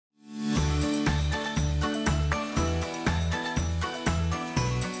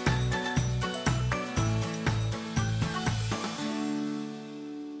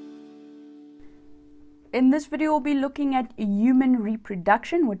In this video, we'll be looking at human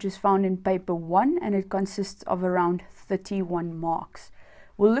reproduction, which is found in paper 1, and it consists of around 31 marks.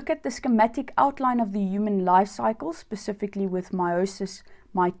 We'll look at the schematic outline of the human life cycle, specifically with meiosis,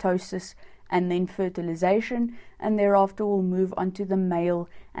 mitosis, and then fertilization, and thereafter we'll move on to the male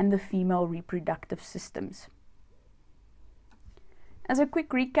and the female reproductive systems. As a quick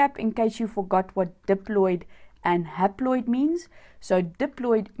recap, in case you forgot what diploid and haploid means, so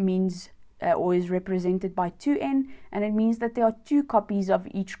diploid means or is represented by 2N, and it means that there are 2 copies of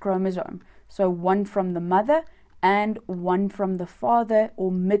each chromosome. So one from the mother and one from the father,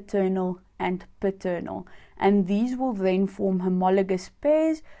 or maternal and paternal. And these will then form homologous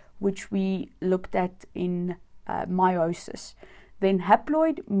pairs, which we looked at in meiosis. Then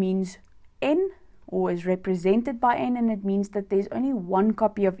haploid means N, or is represented by N, and it means that there's only 1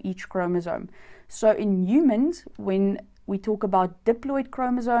 copy of each chromosome. So in humans, when we talk about diploid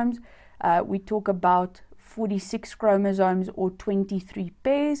chromosomes, we talk about 46 chromosomes or 23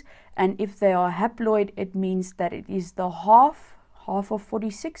 pairs, and if they are haploid, it means that it is the half of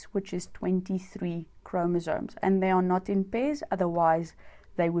 46, which is 23 chromosomes, and they are not in pairs, otherwise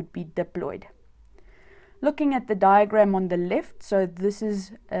they would be diploid. Looking at the diagram on the left, so this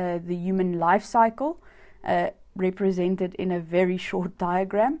is the human life cycle represented in a very short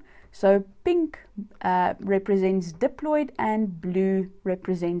diagram. So pink represents diploid and blue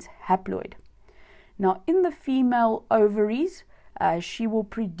represents haploid. Now in the female ovaries, she will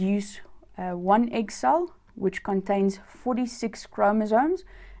produce 1 egg cell which contains 46 chromosomes,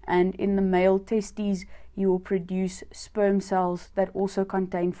 and in the male testes you will produce sperm cells that also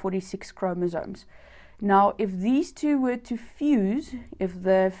contain 46 chromosomes. Now if these two were to fuse, if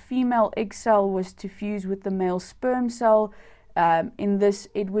the female egg cell was to fuse with the male sperm cell, in this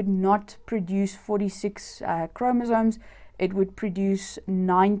it would not produce 46 chromosomes, it would produce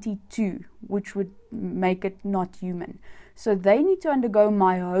 92, which would make it not human. So they need to undergo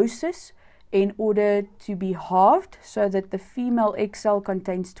meiosis in order to be halved, so that the female egg cell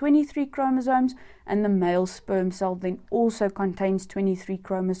contains 23 chromosomes and the male sperm cell then also contains 23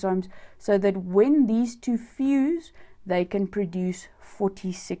 chromosomes, so that when these two fuse they can produce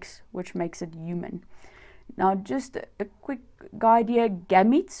 46, which makes it human. Now just a quick guide here,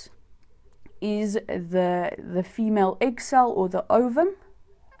 gametes is the female egg cell or the ovum,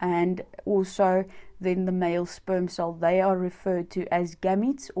 and also then the male sperm cell. They are referred to as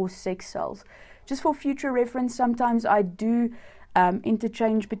gametes or sex cells. Just for future reference, sometimes I do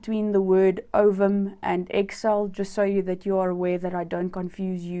interchange between the word ovum and egg cell, just so that you are aware that I don't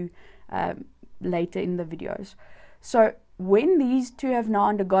confuse you later in the videos. So when these two have now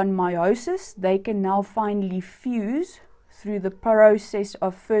undergone meiosis, they can now finally fuse through the process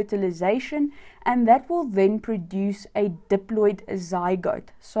of fertilization, and that will then produce a diploid zygote.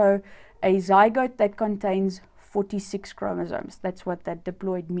 So a zygote that contains 46 chromosomes. That's what that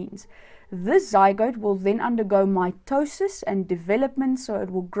diploid means. This zygote will then undergo mitosis and development, so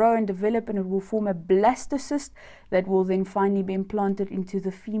it will grow and develop and it will form a blastocyst that will then finally be implanted into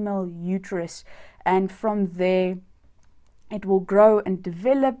the female uterus, and from there it will grow and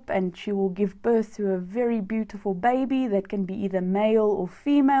develop, and she will give birth to a very beautiful baby that can be either male or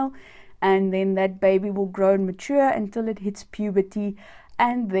female, and then that baby will grow and mature until it hits puberty,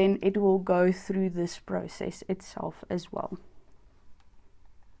 and then it will go through this process itself as well.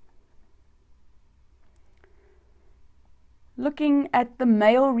 Looking at the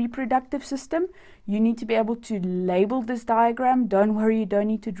male reproductive system, you need to be able to label this diagram. Don't worry, you don't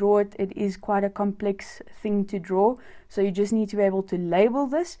need to draw it. It is quite a complex thing to draw. So you just need to be able to label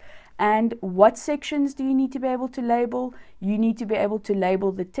this. And what sections do you need to be able to label? You need to be able to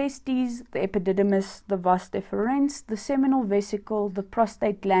label the testes, the epididymis, the vas deferens, the seminal vesicle, the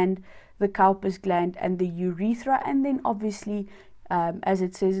prostate gland, the Cowper's gland, and the urethra. And then obviously, as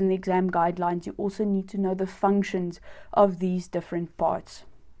it says in the exam guidelines, you also need to know the functions of these different parts.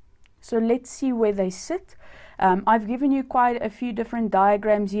 So let's see where they sit. I've given you quite a few different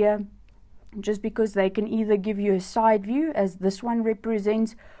diagrams here, just because they can either give you a side view, as this one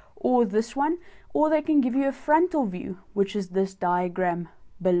represents, or this one, or they can give you a frontal view, which is this diagram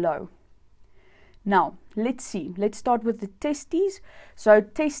below. Now, let's see. Let's start with the testes. So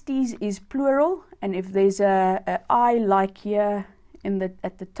testes is plural, and if there's a I like here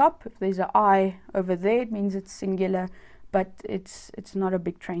at the top, if there's an I over there, it means it's singular, but it's not a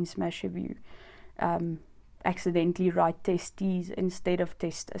big train smash if you accidentally write testes instead of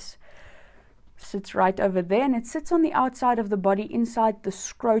testis. Sits right over there, and it sits on the outside of the body inside the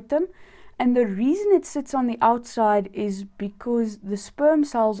scrotum, and the reason it sits on the outside is because the sperm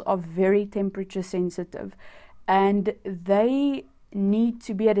cells are very temperature sensitive, and they need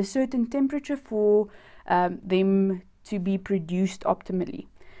to be at a certain temperature for them to be produced optimally.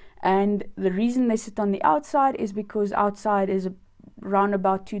 And the reason they sit on the outside is because outside is around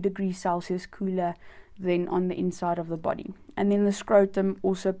about 2 degrees Celsius cooler than on the inside of the body. And then the scrotum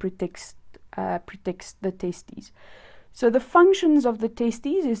also protects the testes. So the functions of the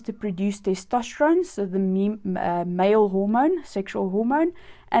testes is to produce testosterone, so the male hormone, sexual hormone,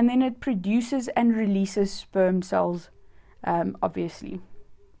 and then it produces and releases sperm cells, obviously.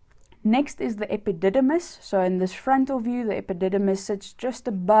 Next is the epididymis. So in this frontal view, the epididymis sits just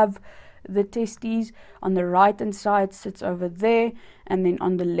above the testes. On the right hand side sits over there, and then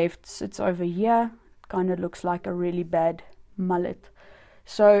on the left sits over here. Kind of looks like a really bad mullet.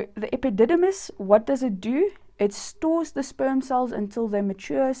 So the epididymis, what does it do? It stores the sperm cells until they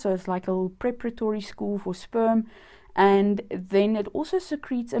mature, so it's like a little preparatory school for sperm. And then it also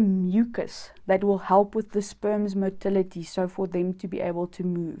secretes a mucus that will help with the sperm's motility, so for them to be able to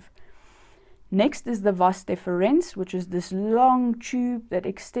move. Next is the vas deferens, which is this long tube that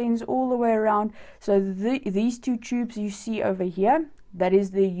extends all the way around. So these two tubes you see over here, that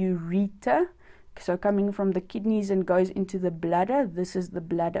is the ureter. So coming from the kidneys and goes into the bladder. This is the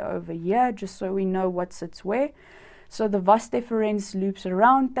bladder over here, just so we know what sits where. So the vas deferens loops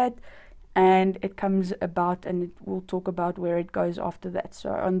around that, and it comes about, and we'll talk about where it goes after that.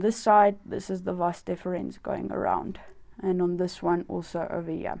 So on this side, this is the vas deferens going around, and on this one also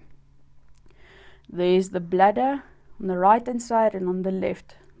over here. There's the bladder on the right hand side, and on the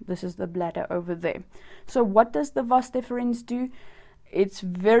left, this is the bladder over there. So what does the vas deferens do? It's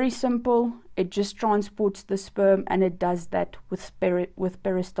very simple. It just transports the sperm, and it does that with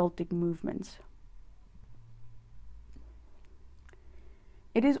peristaltic movements.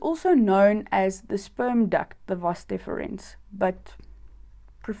 It is also known as the sperm duct, the vas deferens, but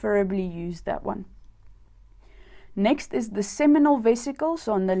preferably use that one. Next is the seminal vesicle.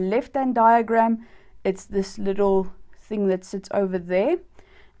 So on the left-hand diagram, it's this little thing that sits over there,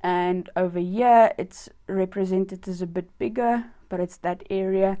 and over here it's represented as a bit bigger, but it's that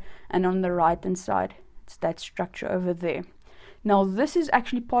area, and on the right hand side it's that structure over there. Now this is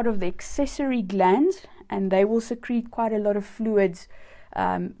actually part of the accessory glands, and they will secrete quite a lot of fluids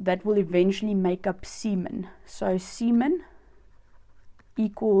that will eventually make up semen. So semen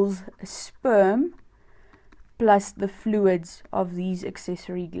equals sperm plus the fluids of these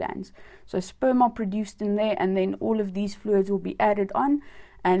accessory glands. So sperm are produced in there, and then all of these fluids will be added on,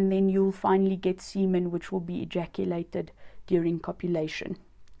 and then you'll finally get semen, which will be ejaculated during copulation.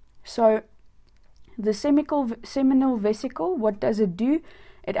 So the seminal vesicle, what does it do?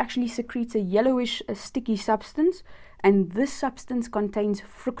 It actually secretes a yellowish sticky substance, and this substance contains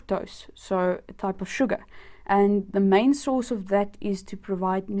fructose, so a type of sugar, and the main source of that is to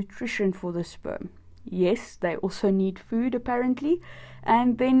provide nutrition for the sperm. Yes, they also need food apparently.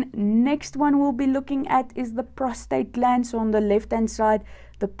 And then next one we'll be looking at is the prostate gland. So on the left hand side,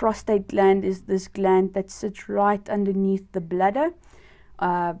 the prostate gland is this gland that sits right underneath the bladder.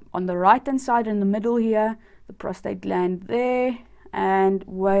 On the right hand side in the middle here, the prostate gland there, and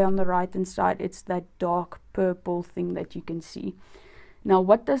way on the right hand side it's that dark purple thing that you can see. Now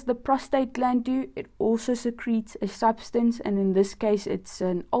what does the prostate gland do? It also secretes a substance, and in this case it's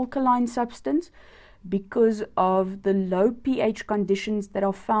an alkaline substance, because of the low pH conditions that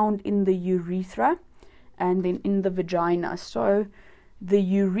are found in the urethra and then in the vagina. So the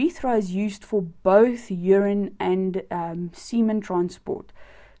urethra is used for both urine and semen transport.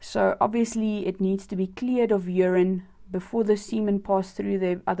 So obviously it needs to be cleared of urine before the semen pass through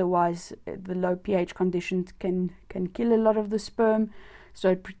there, otherwise the low pH conditions can kill a lot of the sperm.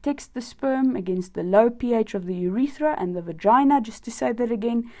 So it protects the sperm against the low pH of the urethra and the vagina, just to say that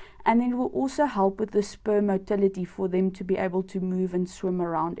again, and then it will also help with the sperm motility for them to be able to move and swim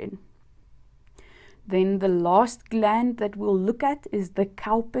around in. Then the last gland that we'll look at is the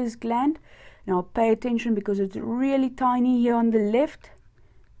Cowper's gland. Now pay attention because it's really tiny here on the left.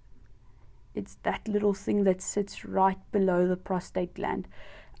 It's that little thing that sits right below the prostate gland.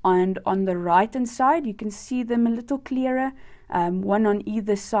 And on the right hand side, you can see them a little clearer. One on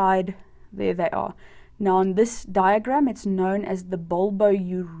either side, there they are. Now on this diagram, it's known as the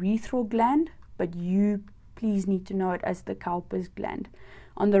bulbourethral gland, but you please need to know it as the Cowper's gland.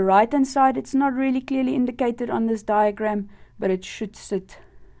 On the right hand side, it's not really clearly indicated on this diagram, but it should sit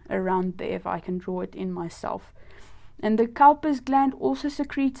around there if I can draw it in myself. And the Cowper's gland also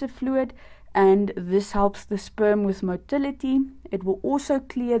secretes a fluid, and this helps the sperm with motility. It will also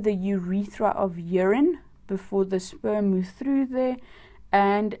clear the urethra of urine before the sperm moves through there,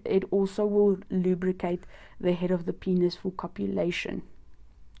 and it also will lubricate the head of the penis for copulation.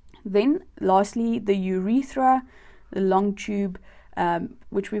 Then lastly, the urethra, the long tube,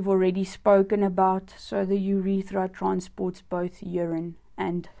 which we've already spoken about. So the urethra transports both urine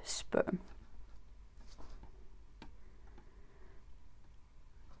and sperm.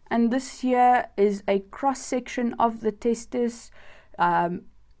 And this here is a cross-section of the testis.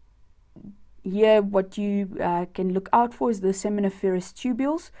 Here what you can look out for is the seminiferous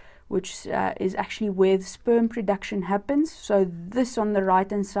tubules, which is actually where the sperm production happens. So this on the right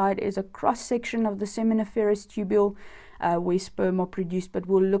hand side is a cross-section of the seminiferous tubule where sperm are produced, but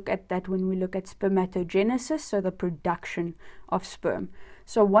we'll look at that when we look at spermatogenesis, so the production of sperm.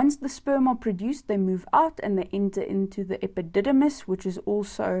 So once the sperm are produced, they move out and they enter into the epididymis, which is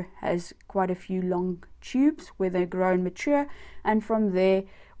also has quite a few long tubes where they grow and mature. And from there,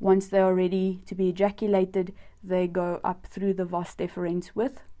 once they are ready to be ejaculated, they go up through the vas deferens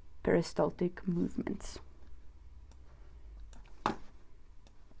with peristaltic movements.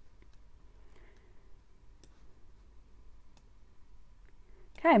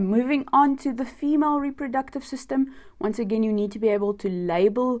 Okay, moving on to the female reproductive system. Once again, you need to be able to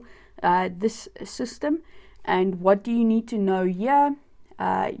label this system. And what do you need to know here?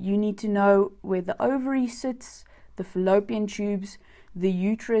 You need to know where the ovary sits, the fallopian tubes, the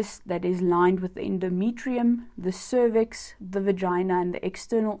uterus that is lined with the endometrium, the cervix, the vagina, and the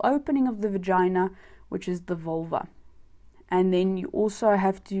external opening of the vagina, which is the vulva. And then you also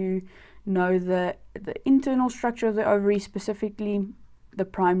have to know the internal structure of the ovary, specifically the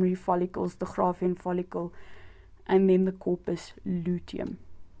primary follicles, the Graafian follicle, and then the corpus luteum.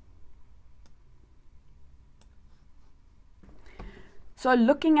 So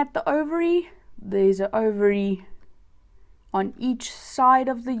looking at the ovary, there's an ovary on each side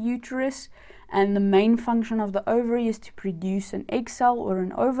of the uterus, and the main function of the ovary is to produce an egg cell or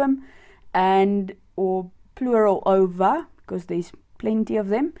an ovum, or plural ova, because there's plenty of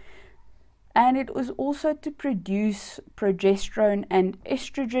them. And it was also to produce progesterone and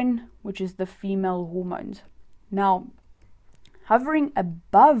estrogen, which is the female hormones. Now, hovering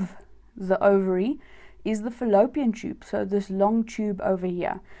above the ovary is the fallopian tube, so this long tube over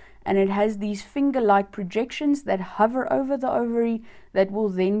here. And it has these finger-like projections that hover over the ovary that will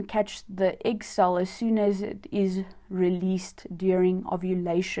then catch the egg cell as soon as it is released during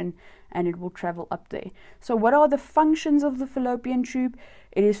ovulation, and it will travel up there. So what are the functions of the fallopian tube?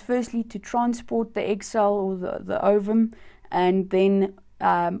 It is firstly to transport the egg cell or the ovum, and then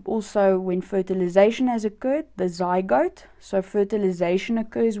also when fertilization has occurred, the zygote. So fertilization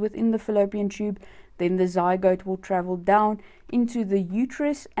occurs within the fallopian tube, then the zygote will travel down into the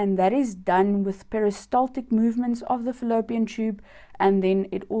uterus, and that is done with peristaltic movements of the fallopian tube, and then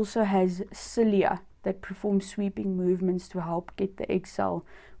it also has cilia that perform sweeping movements to help get the egg cell,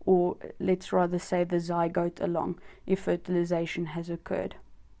 or let's rather say the zygote, along if fertilization has occurred.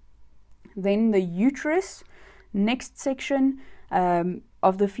 Then the uterus, next section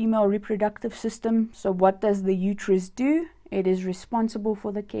of the female reproductive system. So what does the uterus do? It is responsible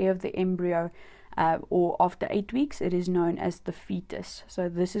for the care of the embryo, or after 8 weeks it is known as the fetus. So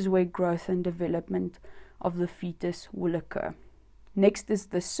this is where growth and development of the fetus will occur. Next is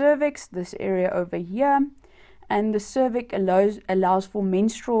the cervix, this area over here, and the cervix allows for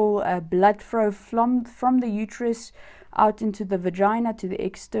menstrual blood flow from the uterus out into the vagina to the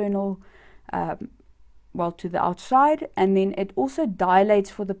external, to the outside, and then it also dilates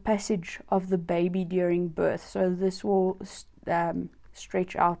for the passage of the baby during birth. So this will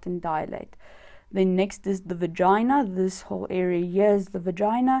stretch out and dilate. Then next is the vagina. This whole area here is the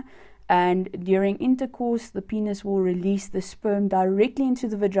vagina, and during intercourse the penis will release the sperm directly into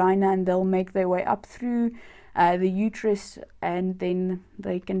the vagina, and they'll make their way up through the uterus, and then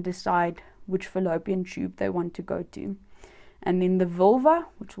they can decide which fallopian tube they want to go to. And then the vulva,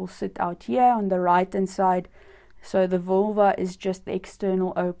 which will sit out here on the right hand side. So the vulva is just the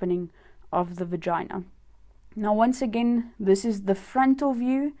external opening of the vagina. Now once again, this is the frontal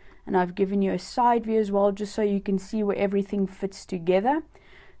view, and I've given you a side view as well, just so you can see where everything fits together.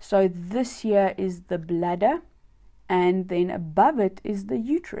 So this here is the bladder, and then above it is the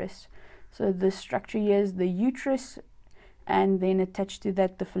uterus. So this structure here is the uterus, and then attached to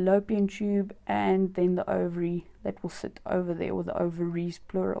that the fallopian tube, and then the ovary that will sit over there, or the ovaries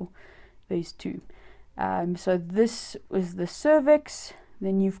plural. There's two. So this is the cervix,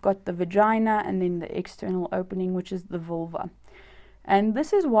 then you've got the vagina, and then the external opening, which is the vulva. And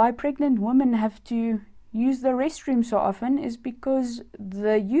this is why pregnant women have to use the restroom so often, is because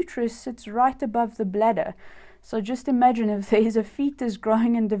the uterus sits right above the bladder. So just imagine if there's a fetus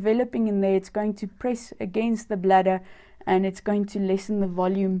growing and developing in there, it's going to press against the bladder, and it's going to lessen the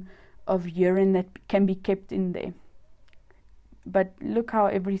volume of urine that can be kept in there. But look how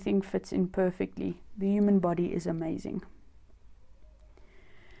everything fits in perfectly. The human body is amazing.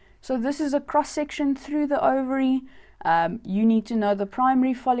 So this is a cross-section through the ovary. You need to know the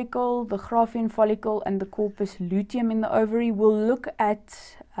primary follicle, the Graafian follicle, and the corpus luteum in the ovary. We'll look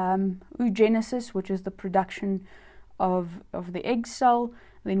at oogenesis, which is the production of the egg cell.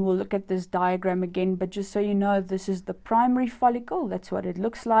 Then we'll look at this diagram again, but just so you know, this is the primary follicle. That's what it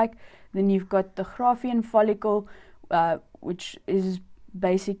looks like. Then you've got the Graafian follicle, which is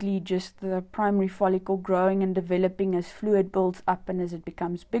basically just the primary follicle growing and developing as fluid builds up and as it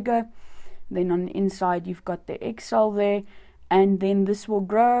becomes bigger. Then on the inside you've got the egg cell there, and then this will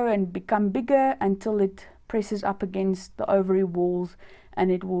grow and become bigger until it presses up against the ovary walls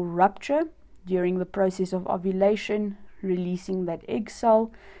and it will rupture during the process of ovulation, releasing that egg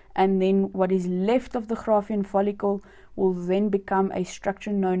cell. And then what is left of the Graafian follicle will then become a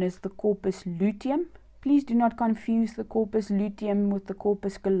structure known as the corpus luteum. Please do not confuse the corpus luteum with the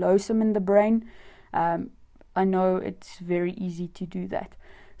corpus callosum in the brain. I know it's very easy to do that.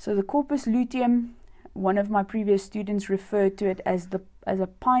 So the corpus luteum, one of my previous students referred to it as a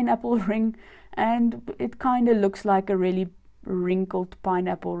pineapple ring, and it kind of looks like a really wrinkled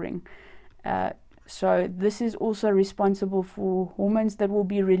pineapple ring. So this is also responsible for hormones that will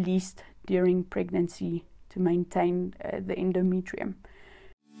be released during pregnancy to maintain the endometrium.